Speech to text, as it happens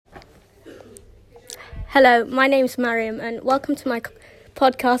Hello, my name's Mariam and welcome to my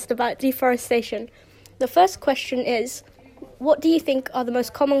podcast about deforestation. The first question is, what do you think are the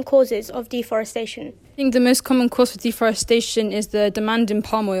most common causes of deforestation? I think the most common cause for deforestation is the demand in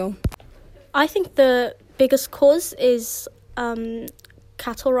palm oil. I think the biggest cause is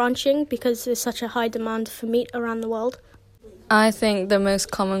cattle ranching because there's such a high demand for meat around the world. I think the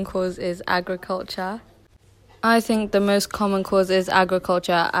most common cause is agriculture. I think the most common cause is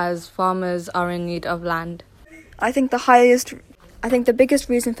agriculture as farmers are in need of land. I think the biggest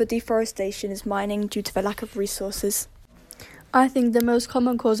reason for deforestation is mining due to the lack of resources. I think the most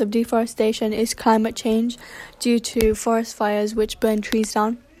common cause of deforestation is climate change due to forest fires which burn trees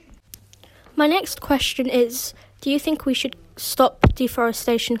down. My next question is, do you think we should stop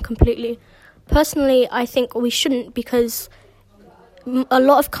deforestation completely? Personally, I think we shouldn't because a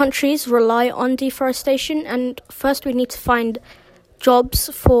lot of countries rely on deforestation, and first we need to find jobs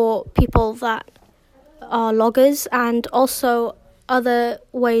for people that are loggers and also other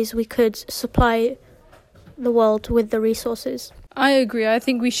ways we could supply the world with the resources. I agree. I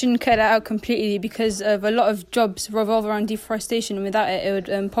think we shouldn't cut it out completely because of a lot of jobs revolve around deforestation, and without it, it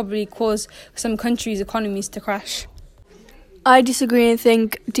would probably cause some countries' economies to crash. I disagree and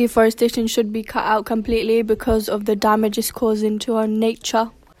think deforestation should be cut out completely because of the damage it's causing to our nature.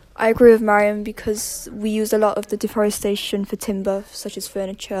 I agree with Mariam because we use a lot of the deforestation for timber, such as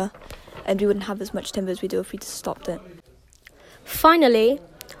furniture, and we wouldn't have as much timber as we do if we just stopped it. Finally,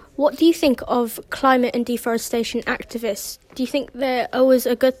 what do you think of climate and deforestation activists? Do you think they're always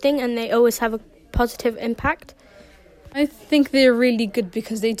a good thing and they always have a positive impact? I think they're really good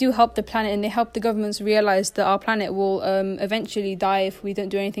because they do help the planet and they help the governments realise that our planet will eventually die if we don't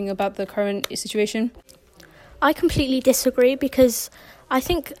do anything about the current situation. I completely disagree because I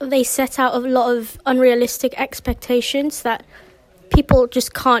think they set out a lot of unrealistic expectations that people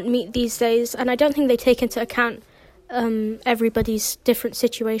just can't meet these days, and I don't think they take into account everybody's different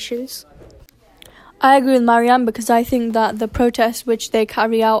situations. I agree with Marianne because I think that the protests which they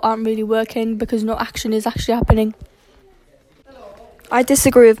carry out aren't really working because no action is actually happening. I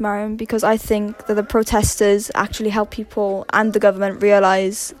disagree with Mariam because I think that the protesters actually help people and the government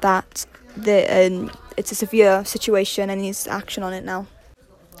realise that it's a severe situation and needs action on it now.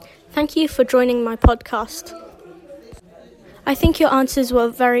 Thank you for joining my podcast. I think your answers were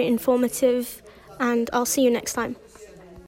very informative, and I'll see you next time.